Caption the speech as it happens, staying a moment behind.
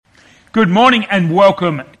Good morning and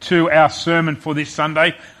welcome to our sermon for this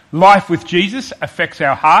Sunday. Life with Jesus affects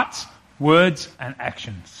our hearts, words and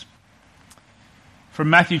actions. From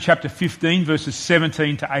Matthew chapter 15 verses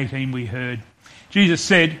 17 to 18 we heard, Jesus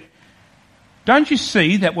said, "Don't you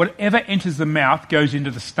see that whatever enters the mouth goes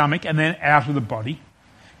into the stomach and then out of the body?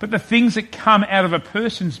 But the things that come out of a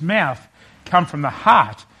person's mouth come from the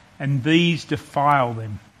heart, and these defile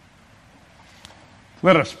them."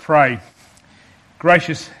 Let us pray.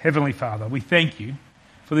 Gracious Heavenly Father, we thank you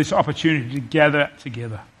for this opportunity to gather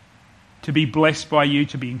together, to be blessed by you,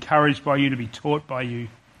 to be encouraged by you, to be taught by you.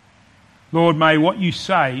 Lord, may what you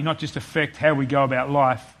say not just affect how we go about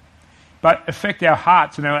life, but affect our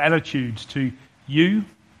hearts and our attitudes to you,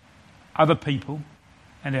 other people,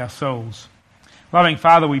 and ourselves. Loving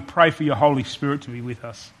Father, we pray for your Holy Spirit to be with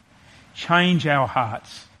us. Change our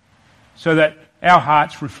hearts so that our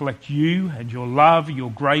hearts reflect you and your love,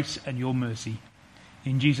 your grace, and your mercy.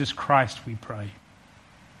 In Jesus Christ we pray.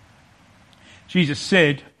 Jesus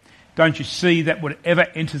said, "Don't you see that whatever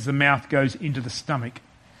enters the mouth goes into the stomach,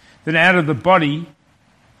 then out of the body,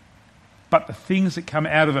 but the things that come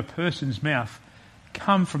out of a person's mouth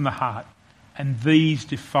come from the heart, and these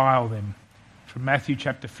defile them." From Matthew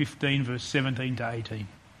chapter 15, verse 17 to 18.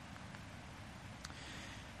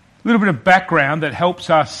 A little bit of background that helps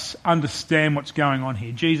us understand what's going on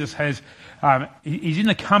here. Jesus he's in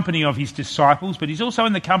the company of his disciples, but he's also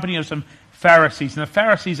in the company of some Pharisees. And the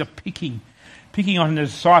Pharisees are picking on the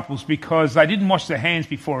disciples because they didn't wash their hands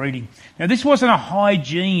before eating. Now, this wasn't a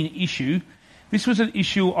hygiene issue. This was an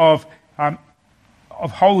issue of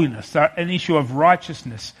holiness, an issue of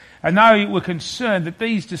righteousness. And they were concerned that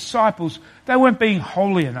these disciples, they weren't being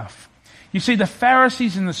holy enough. You see, the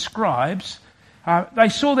Pharisees and the scribes, they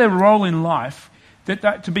saw their role in life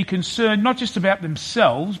that to be concerned not just about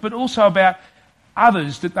themselves, but also about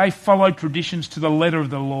others, that they followed traditions to the letter of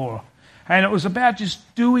the law. And it was about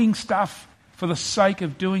just doing stuff for the sake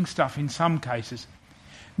of doing stuff in some cases.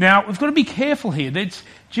 Now, we've got to be careful here.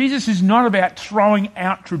 Jesus is not about throwing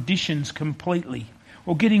out traditions completely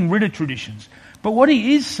or getting rid of traditions. But what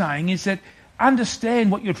he is saying is that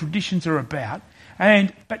understand what your traditions are about,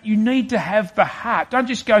 but you need to have the heart. Don't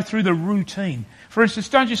just go through the routine. For instance,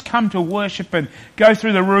 don't just come to worship and go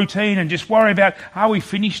through the routine and just worry about, are we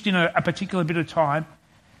finished in a particular bit of time?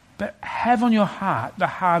 But have on your heart the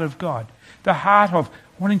heart of God, the heart of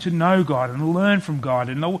wanting to know God and learn from God,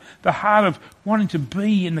 and the heart of wanting to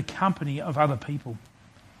be in the company of other people.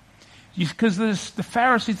 Because the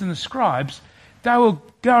Pharisees and the scribes, they were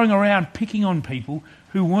going around picking on people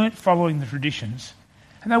who weren't following the traditions,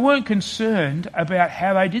 and they weren't concerned about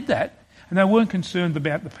how they did that, and they weren't concerned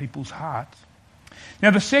about the people's hearts.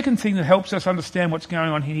 Now, the second thing that helps us understand what's going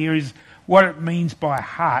on here is what it means by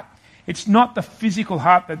heart. It's not the physical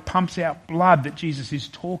heart that pumps out blood that Jesus is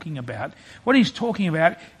talking about. What he's talking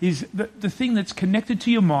about is the thing that's connected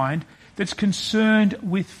to your mind, that's concerned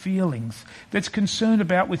with feelings, that's concerned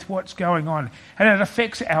about with what's going on. And it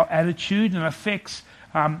affects our attitude, and affects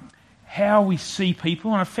how we see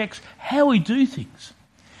people, and affects how we do things.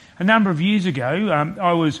 A number of years ago,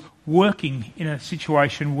 I was working in a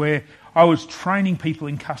situation where I was training people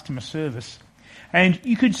in customer service. And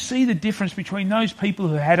you could see the difference between those people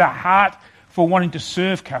who had a heart for wanting to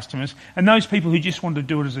serve customers and those people who just wanted to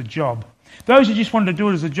do it as a job. Those who just wanted to do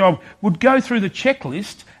it as a job would go through the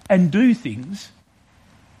checklist and do things,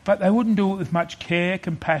 but they wouldn't do it with much care,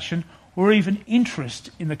 compassion, or even interest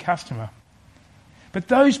in the customer. But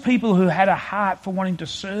those people who had a heart for wanting to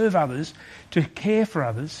serve others, to care for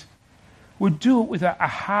others, would do it with a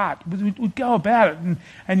heart, would go about it,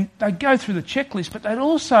 and they'd go through the checklist, but they'd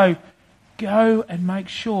also go and make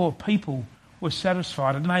sure people were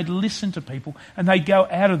satisfied, and they'd listen to people, and they'd go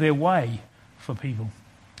out of their way for people.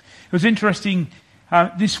 It was interesting,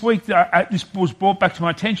 this week, this was brought back to my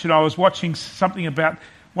attention. I was watching something about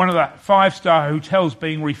one of the 5-star hotels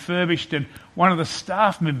being refurbished, and one of the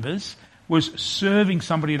staff members was serving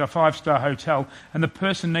somebody at a 5-star hotel, and the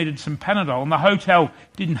person needed some Panadol, and the hotel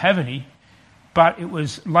didn't have any, but it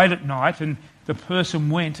was late at night, and the person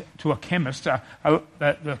went to a chemist,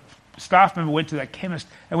 the staff member went to that chemist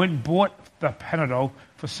and went and bought the Panadol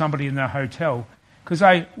for somebody in their hotel, because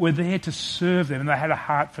they were there to serve them and they had a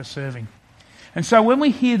heart for serving. And so when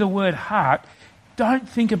we hear the word heart, don't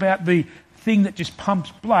think about the thing that just pumps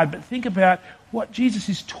blood, but think about what Jesus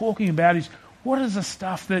is talking about is what is the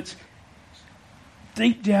stuff that's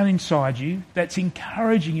deep down inside you, that's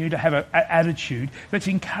encouraging you to have an attitude, that's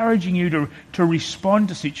encouraging you to respond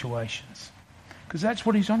to situations. Because that's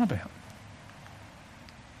what he's on about.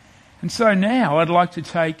 And so now I'd like to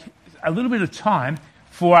take a little bit of time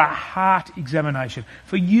for a heart examination,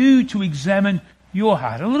 for you to examine your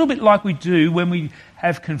heart. A little bit like we do when we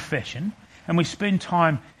have confession and we spend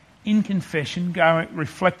time in confession,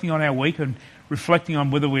 reflecting on our week and reflecting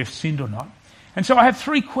on whether we've sinned or not. And so I have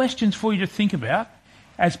 3 questions for you to think about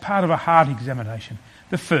as part of a heart examination.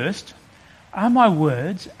 The first, are my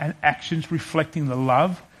words and actions reflecting the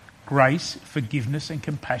love, grace, forgiveness and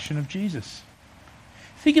compassion of Jesus?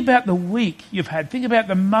 Think about the week you've had. Think about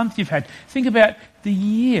the month you've had. Think about the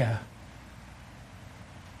year.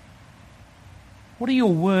 What are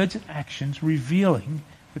your words and actions revealing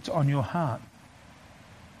that's on your heart?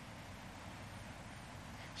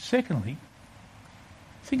 Secondly,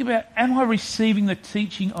 think about, am I receiving the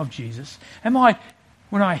teaching of Jesus? Am I,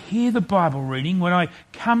 when I hear the Bible reading, when I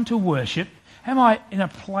come to worship, am I in a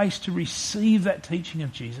place to receive that teaching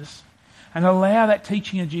of Jesus and allow that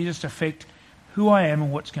teaching of Jesus to affect who I am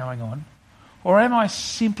and what's going on? Or am I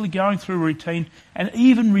simply going through a routine and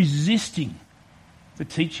even resisting the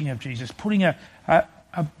teaching of Jesus, putting an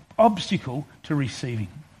obstacle to receiving?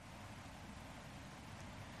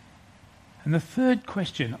 And the third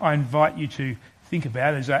question I invite you to think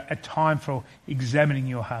about as a time for examining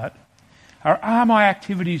your heart are my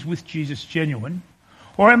activities with Jesus genuine?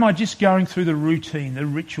 Or am I just going through the routine, the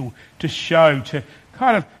ritual, to show to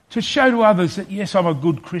others that yes, I'm a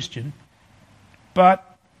good Christian,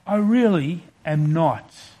 but I really am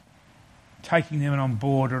not taking them on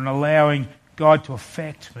board and allowing God to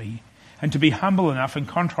affect me and to be humble enough and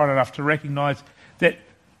contrite enough to recognise that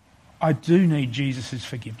I do need Jesus'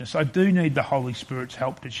 forgiveness. I do need the Holy Spirit's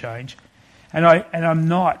help to change. And I'm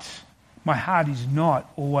not, my heart is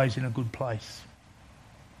not always in a good place.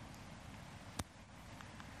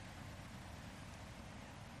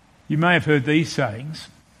 You may have heard these sayings.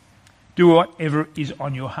 Do whatever is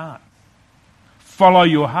on your heart. Follow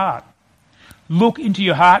your heart. Look into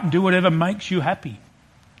your heart and do whatever makes you happy.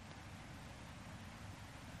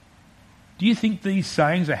 Do you think these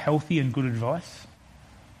sayings are healthy and good advice?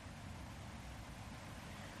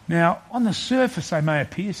 Now, on the surface they may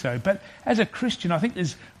appear so, but as a Christian I think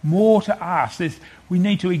there's more to ask. We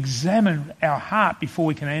need to examine our heart before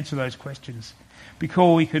we can answer those questions,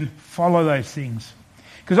 before we can follow those things.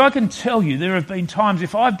 Because I can tell you there have been times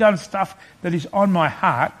if I've done stuff that is on my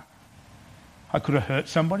heart, I could have hurt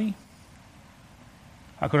somebody.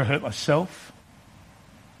 I could have hurt myself.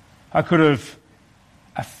 I could have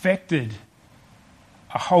affected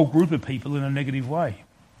a whole group of people in a negative way.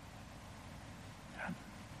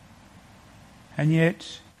 And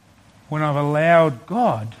yet, when I've allowed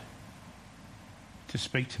God to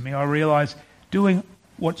speak to me, I realise doing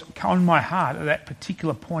what's on my heart at that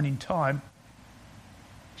particular point in time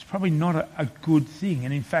is probably not a good thing.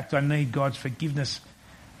 And in fact, I need God's forgiveness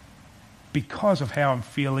because of how I'm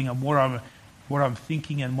feeling and what I'm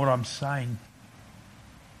thinking and what I'm saying.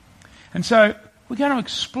 And so we're going to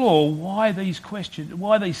explore why these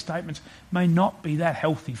statements may not be that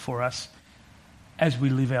healthy for us as we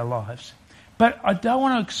live our lives. But I don't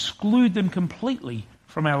want to exclude them completely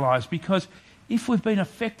from our lives, because if we've been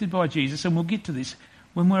affected by Jesus, and we'll get to this,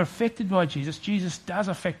 when we're affected by Jesus, Jesus does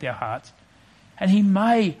affect our hearts, and he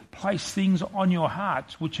may place things on your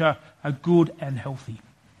hearts which are good and healthy.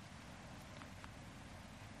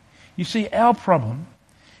 You see, our problem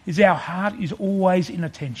is our heart is always in a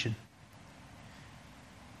tension.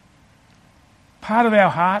 Part of our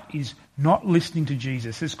heart is not listening to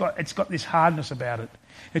Jesus. It's got this hardness about it.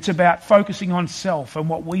 It's about focusing on self and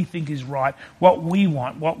what we think is right, what we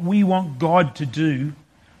want God to do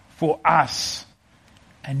for us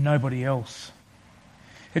and nobody else.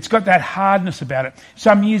 It's got that hardness about it.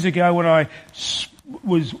 Some years ago when I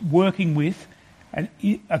was working with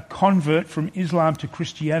a convert from Islam to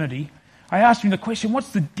Christianity, I asked him the question,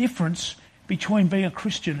 what's the difference between being a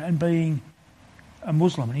Christian and being a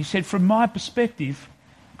Muslim? And he said, from my perspective,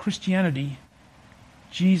 Christianity,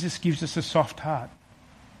 Jesus gives us a soft heart.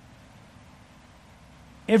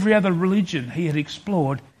 Every other religion he had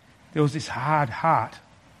explored, there was this hard heart.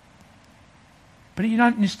 But you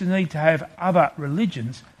don't just need to have other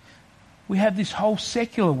religions. We have this whole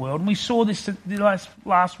secular world, and we saw this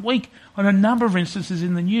last week on a number of instances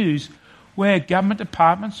in the news where government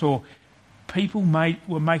departments or people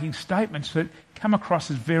were making statements that come across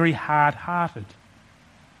as very hard-hearted.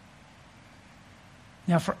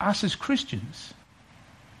 Now, for us as Christians,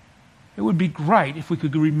 it would be great if we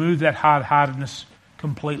could remove that hard-heartedness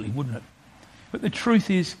completely, wouldn't it? But the truth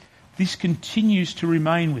is, this continues to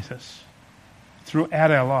remain with us throughout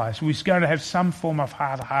our lives. We're going to have some form of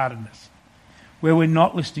hard-heartedness where we're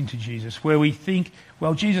not listening to Jesus, where we think,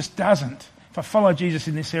 well, Jesus doesn't. If I follow Jesus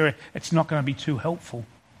in this area, it's not going to be too helpful.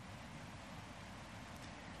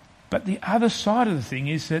 But the other side of the thing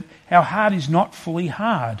is that our heart is not fully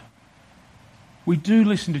hard. we do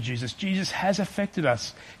listen to Jesus. Jesus has affected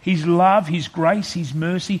us. His love, His grace, His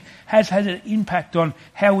mercy has had an impact on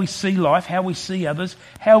how we see life, how we see others,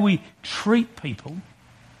 how we treat people,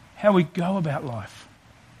 how we go about life.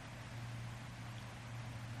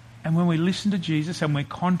 And when we listen to Jesus and we're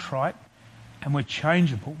contrite and we're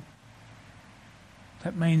changeable,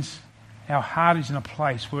 that means our heart is in a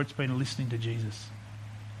place where it's been listening to Jesus.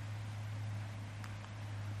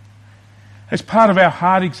 As part of our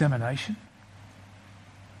heart examination,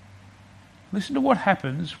 listen to what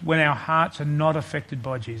happens when our hearts are not affected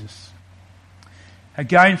by Jesus.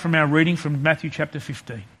 Again, from our reading from Matthew chapter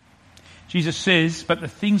 15. Jesus says, "But the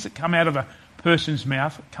things that come out of a person's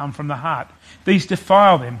mouth come from the heart. These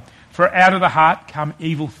defile them, for out of the heart come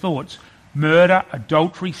evil thoughts, murder,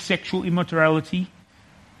 adultery, sexual immorality,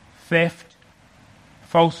 theft,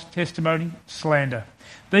 false testimony, slander.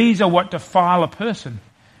 These are what defile a person,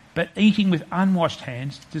 but eating with unwashed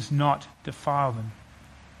hands does not defile them."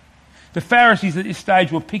 The Pharisees at this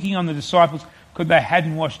stage were picking on the disciples because they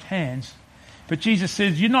hadn't washed hands. But Jesus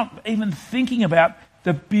says, you're not even thinking about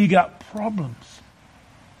the bigger problems.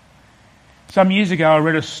 Some years ago I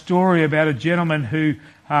read a story about a gentleman who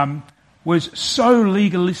was so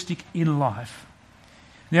legalistic in life.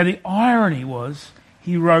 Now the irony was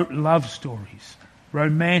he wrote love stories,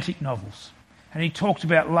 romantic novels, and he talked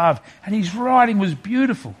about love, and his writing was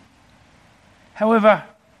beautiful. However,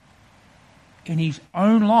 in his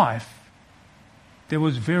own life, there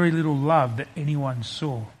was very little love that anyone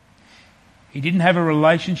saw. He didn't have a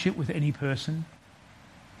relationship with any person.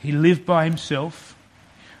 He lived by himself.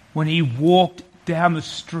 When he walked down the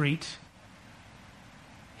street,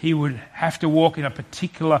 he would have to walk in a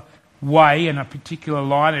particular way and a particular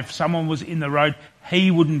line. If someone was in the road,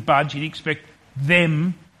 he wouldn't budge. He'd expect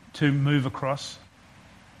them to move across.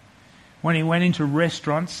 When he went into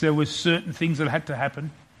restaurants, there were certain things that had to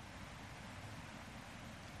happen.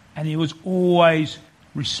 And he was always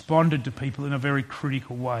responded to people in a very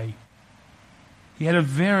critical way. He had a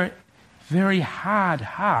very, very hard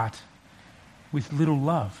heart with little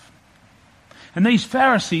love. And these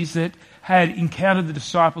Pharisees that had encountered the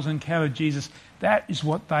disciples and encountered Jesus, that is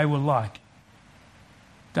what they were like.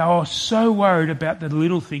 They were so worried about the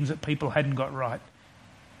little things that people hadn't got right.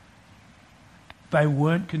 They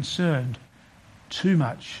weren't concerned too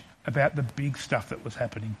much about the big stuff that was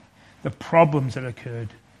happening, the problems that occurred.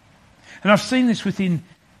 And I've seen this within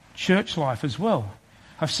church life as well.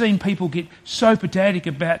 I've seen people get so pedantic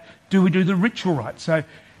about, do we do the ritual right? So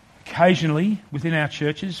occasionally within our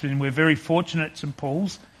churches, and we're very fortunate at St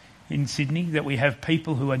Paul's in Sydney that we have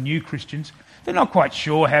people who are new Christians. They're not quite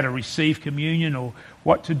sure how to receive communion or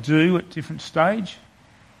what to do at different stage,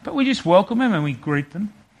 but we just welcome them and we greet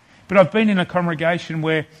them. But I've been in a congregation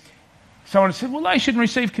where someone said, well, they shouldn't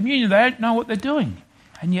receive communion, they don't know what they're doing.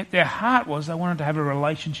 And yet their heart was they wanted to have a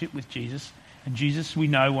relationship with Jesus, and Jesus, we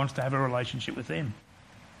know, wants to have a relationship with them.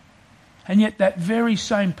 And yet that very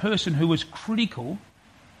same person who was critical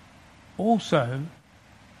also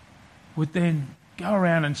would then go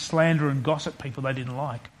around and slander and gossip people they didn't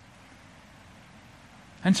like.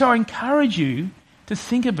 And so I encourage you to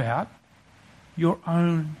think about your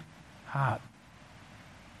own heart.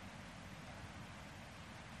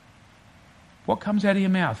 What comes out of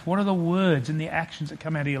your mouth? What are the words and the actions that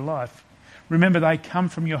come out of your life? Remember, they come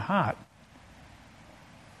from your heart.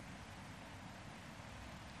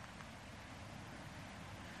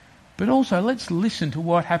 But also, let's listen to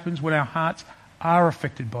what happens when our hearts are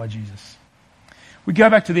affected by Jesus. We go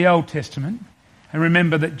back to the Old Testament and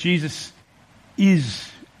remember that Jesus is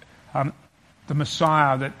the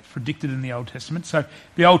Messiah that's predicted in the Old Testament. So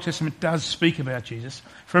the Old Testament does speak about Jesus.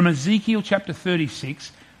 From Ezekiel chapter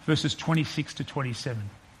 36, verses 26 to 27.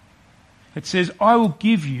 It says, I will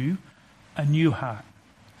give you a new heart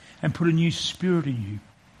and put a new spirit in you.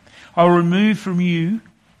 I will remove from you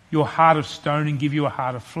your heart of stone and give you a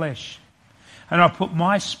heart of flesh. And I'll put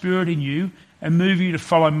my spirit in you and move you to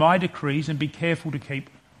follow my decrees and be careful to keep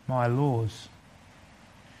my laws.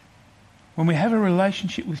 When we have a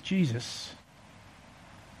relationship with Jesus,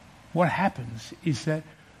 what happens is that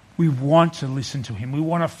we want to listen to him. We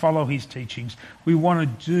want to follow his teachings. We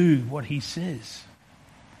want to do what he says.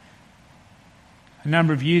 A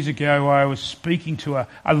number of years ago, I was speaking to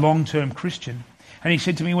a long-term Christian, and he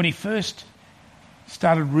said to me when he first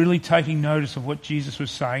started really taking notice of what Jesus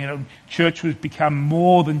was saying, and church was become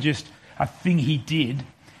more than just a thing he did,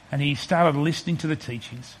 and he started listening to the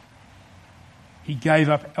teachings, he gave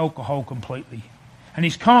up alcohol completely. And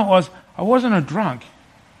his comment was, I wasn't a drunk,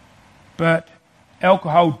 but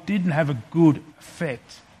alcohol didn't have a good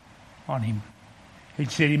effect on him. He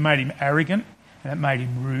said it made him arrogant and it made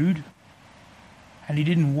him rude. And he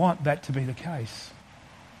didn't want that to be the case.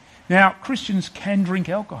 Now, Christians can drink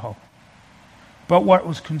alcohol. But what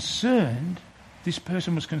this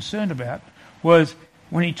person was concerned about, was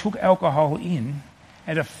when he took alcohol in,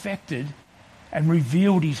 it affected and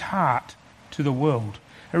revealed his heart to the world.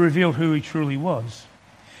 It revealed who he truly was.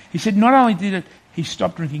 He said not only did he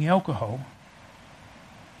stop drinking alcohol,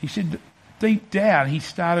 he said that deep down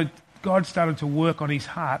God started to work on his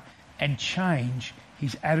heart and change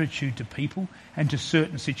his attitude to people and to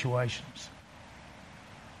certain situations.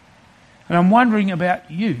 And I'm wondering about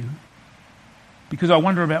you, because I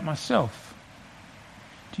wonder about myself.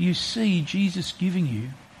 Do you see Jesus giving you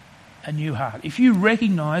a new heart? If you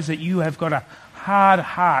recognise that you have got a hard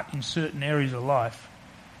heart in certain areas of life,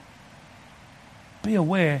 be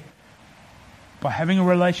aware, by having a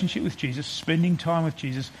relationship with Jesus, spending time with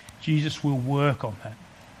Jesus, Jesus will work on that.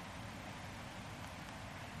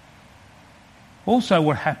 Also,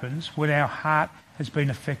 what happens when our heart has been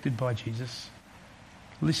affected by Jesus?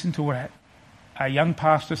 Listen to what a young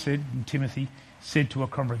pastor said, and Timothy said to a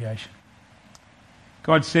congregation.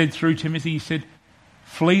 God said through Timothy, he said,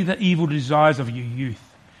 "Flee the evil desires of your youth.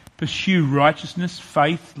 Pursue righteousness,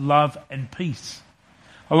 faith, love and peace,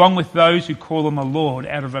 along with those who call on the Lord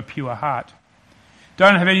out of a pure heart.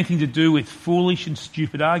 Don't have anything to do with foolish and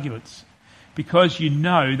stupid arguments, because you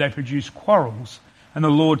know they produce quarrels, and the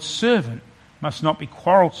Lord's servant must not be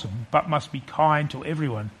quarrelsome, but must be kind to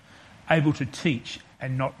everyone, able to teach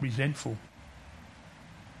and not resentful."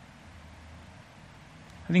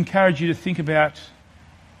 I'd encourage you to think about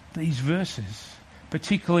these verses,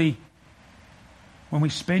 particularly when we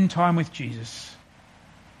spend time with Jesus.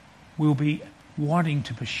 We'll be wanting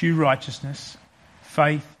to pursue righteousness,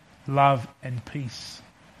 faith, love and peace.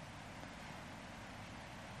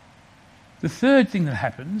 The third thing that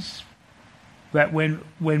happens, that when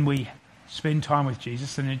we spend time with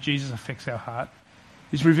Jesus and that Jesus affects our heart,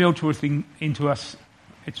 is revealed to us.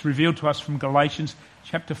 It's revealed to us from Galatians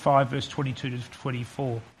chapter 5, verse 22 to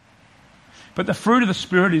 24. But the fruit of the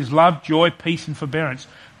Spirit is love, joy, peace and forbearance,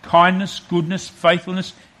 kindness, goodness,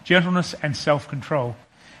 faithfulness, gentleness and self-control.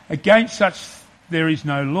 Against such there is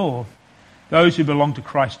no law. Those who belong to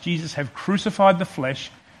Christ Jesus have crucified the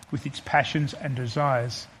flesh with its passions and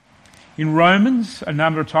desires. In Romans, a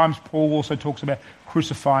number of times, Paul also talks about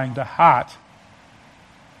crucifying the heart.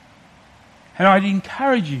 And I'd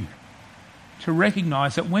encourage you to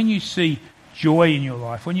recognise that when you see joy in your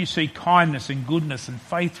life, when you see kindness and goodness and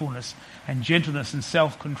faithfulness and gentleness and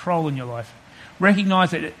self-control in your life,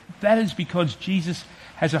 recognise that that is because Jesus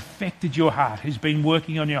has affected your heart, has been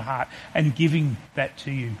working on your heart and giving that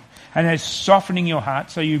to you, and is softening your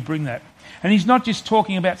heart so you bring that. And he's not just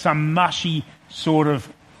talking about some mushy sort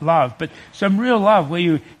of love, but some real love where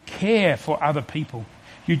you care for other people.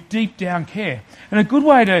 You deep down care. And a good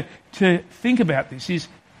way to think about this is,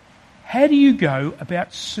 how do you go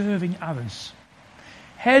about serving others?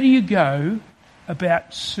 How do you go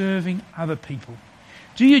about serving other people?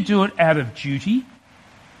 Do you do it out of duty?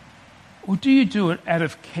 Or do you do it out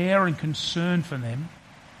of care and concern for them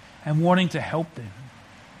and wanting to help them?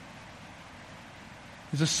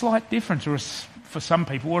 There's a slight difference for some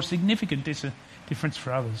people, or a significant difference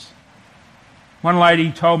for others. One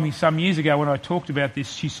lady told me some years ago when I talked about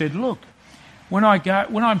this, she said, "Look, when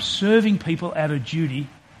I'm serving people out of duty,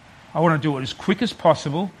 I want to do it as quick as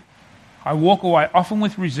possible. I walk away often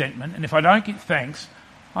with resentment, and if I don't get thanks,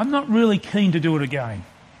 I'm not really keen to do it again.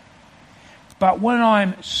 But when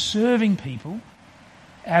I'm serving people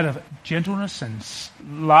out of gentleness and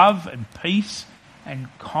love and peace and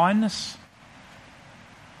kindness,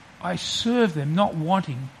 I serve them not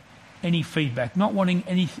wanting any feedback, not wanting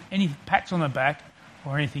any pats on the back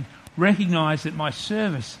or anything. Recognise that my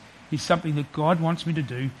service is something that God wants me to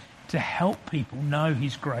do to help people know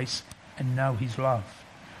his grace and know his love,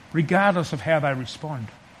 regardless of how they respond."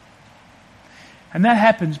 And that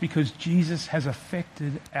happens because Jesus has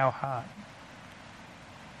affected our heart.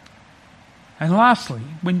 And lastly,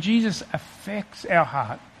 when Jesus affects our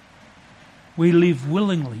heart, we live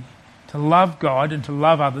willingly to love God and to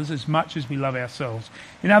love others as much as we love ourselves.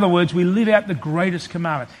 In other words, we live out the greatest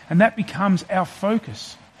commandment, and that becomes our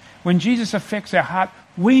focus. When Jesus affects our heart,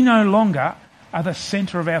 we no longer are the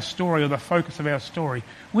centre of our story or the focus of our story.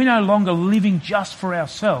 We're no longer living just for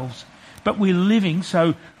ourselves, but we're living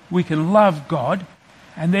so we can love God,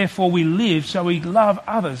 and therefore we live so we love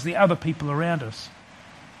others, the other people around us.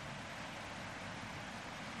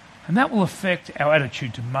 And that will affect our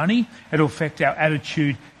attitude to money. It'll affect our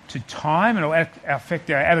attitude to time. It'll affect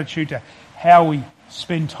our attitude to how we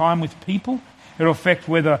spend time with people. It'll affect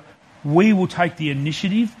whether we will take the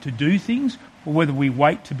initiative to do things or whether we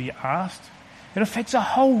wait to be asked. It affects a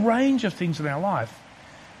whole range of things in our life.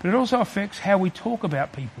 But it also affects how we talk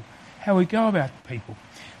about people, how we go about people.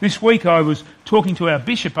 This week I was talking to our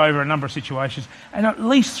bishop over a number of situations, and at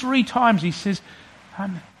least 3 times he says,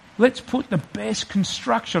 let's put the best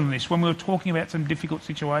construction on this when we were talking about some difficult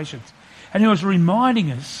situations. And he was reminding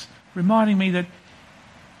me that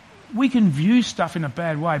we can view stuff in a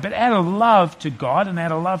bad way, but out of love to God and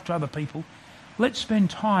out of love to other people, let's spend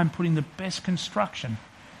time putting the best construction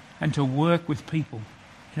and to work with people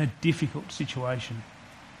in a difficult situation.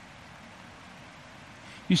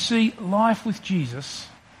 You see, life with Jesus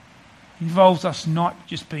involves us not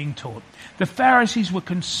just being taught. The Pharisees were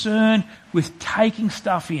concerned with taking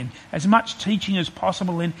stuff in, as much teaching as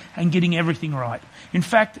possible in, and getting everything right. In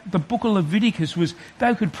fact, the book of Leviticus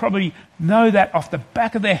they could probably know that off the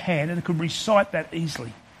back of their hand and they could recite that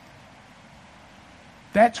easily.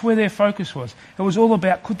 That's where their focus was. It was all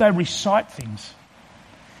about, could they recite things?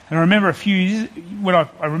 And I remember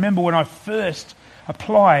when I first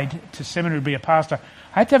applied to seminary to be a pastor,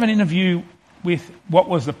 I had to have an interview with what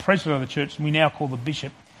was the president of the church, and we now call the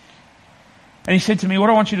bishop. And he said to me, what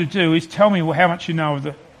I want you to do is tell me how much you know of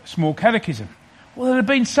the small catechism. Well, it had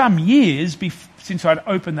been some years since I'd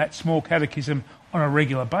opened that small catechism on a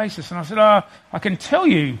regular basis. And I said, I can tell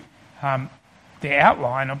you the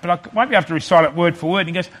outline, but I won't be able to recite it word for word. And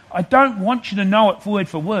he goes, I don't want you to know it word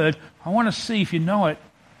for word. I want to see if you know it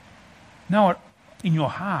in your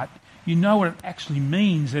heart. You know what it actually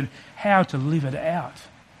means and how to live it out.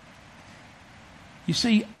 You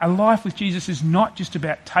see, a life with Jesus is not just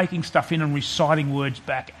about taking stuff in and reciting words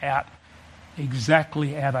back out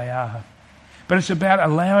exactly how they are. But it's about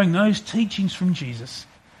allowing those teachings from Jesus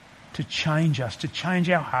to change us, to change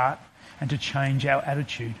our heart and to change our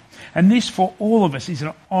attitude. And this, for all of us, is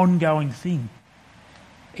an ongoing thing.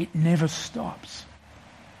 It never stops.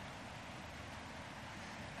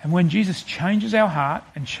 And when Jesus changes our heart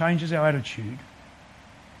and changes our attitude,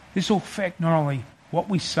 this will affect not only what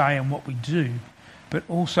we say and what we do, but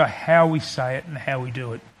also how we say it and how we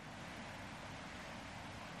do it,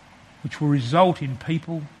 which will result in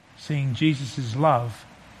people seeing Jesus' love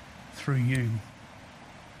through you.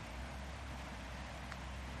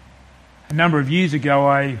 A number of years ago,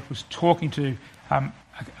 I was talking to an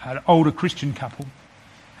older Christian couple,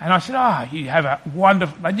 and I said, you have a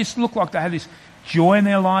wonderful... They just look like they had this joy in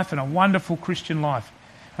their life and a wonderful Christian life.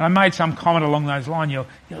 And I made some comment along those lines, you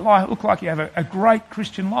look like you have a great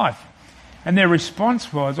Christian life. And their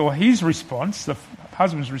response was, or his response, the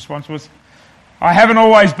husband's response was, I haven't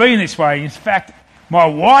always been this way. In fact, my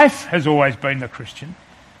wife has always been the Christian,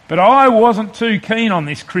 but I wasn't too keen on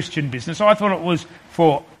this Christian business. I thought it was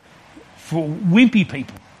for wimpy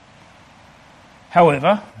people.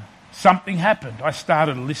 However, something happened. I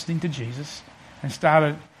started listening to Jesus and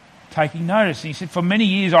started taking notice. And he said, for many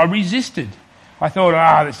years I resisted. I thought,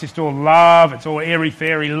 that's just all love, it's all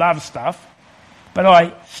airy-fairy love stuff. But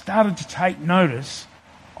I started to take notice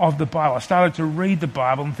of the Bible. I started to read the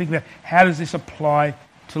Bible and think about how does this apply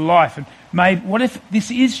to life? And maybe, what if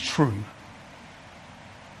this is true?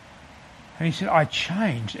 And he said, I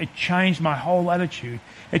changed. It changed my whole attitude.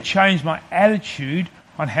 It changed my attitude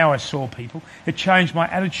on how I saw people. It changed my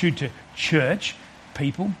attitude to church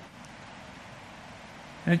people.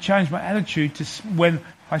 And it changed my attitude to when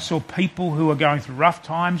I saw people who were going through rough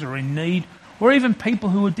times or in need, or even people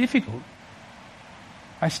who were difficult.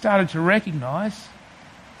 I started to recognise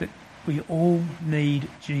that we all need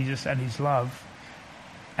Jesus and his love.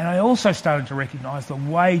 And I also started to recognise the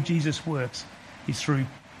way Jesus works is through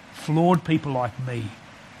flawed people like me.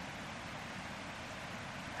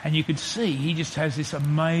 And you could see he just has this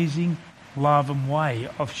amazing love and way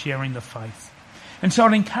of sharing the faith. And so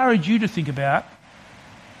I'd encourage you to think about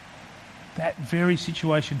that very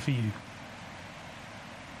situation for you.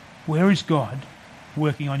 Where is God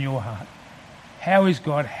working on your heart? How is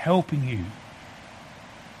God helping you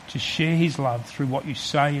to share his love through what you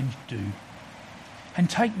say and do? And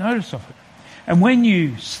take notice of it. And when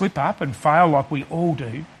you slip up and fail like we all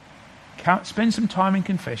do, spend some time in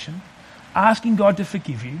confession, asking God to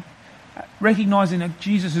forgive you, recognising that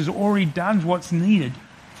Jesus has already done what's needed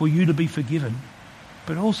for you to be forgiven,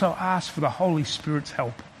 but also ask for the Holy Spirit's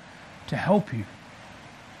help to help you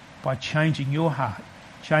by changing your heart,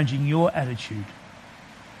 changing your attitude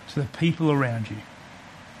to the people around you.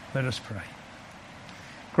 Let us pray.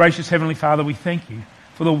 Gracious Heavenly Father, we thank you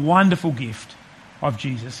for the wonderful gift of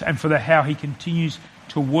Jesus and for how he continues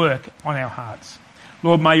to work on our hearts.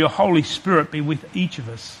 Lord, may your Holy Spirit be with each of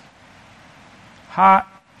us.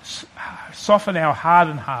 Soften our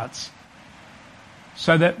hardened hearts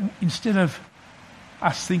so that instead of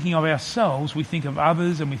us thinking of ourselves, we think of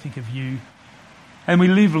others and we think of you. And we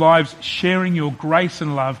live lives sharing your grace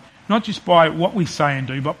and love, not just by what we say and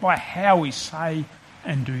do, but by how we say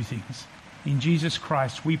and do things. In Jesus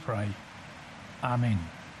Christ we pray. Amen.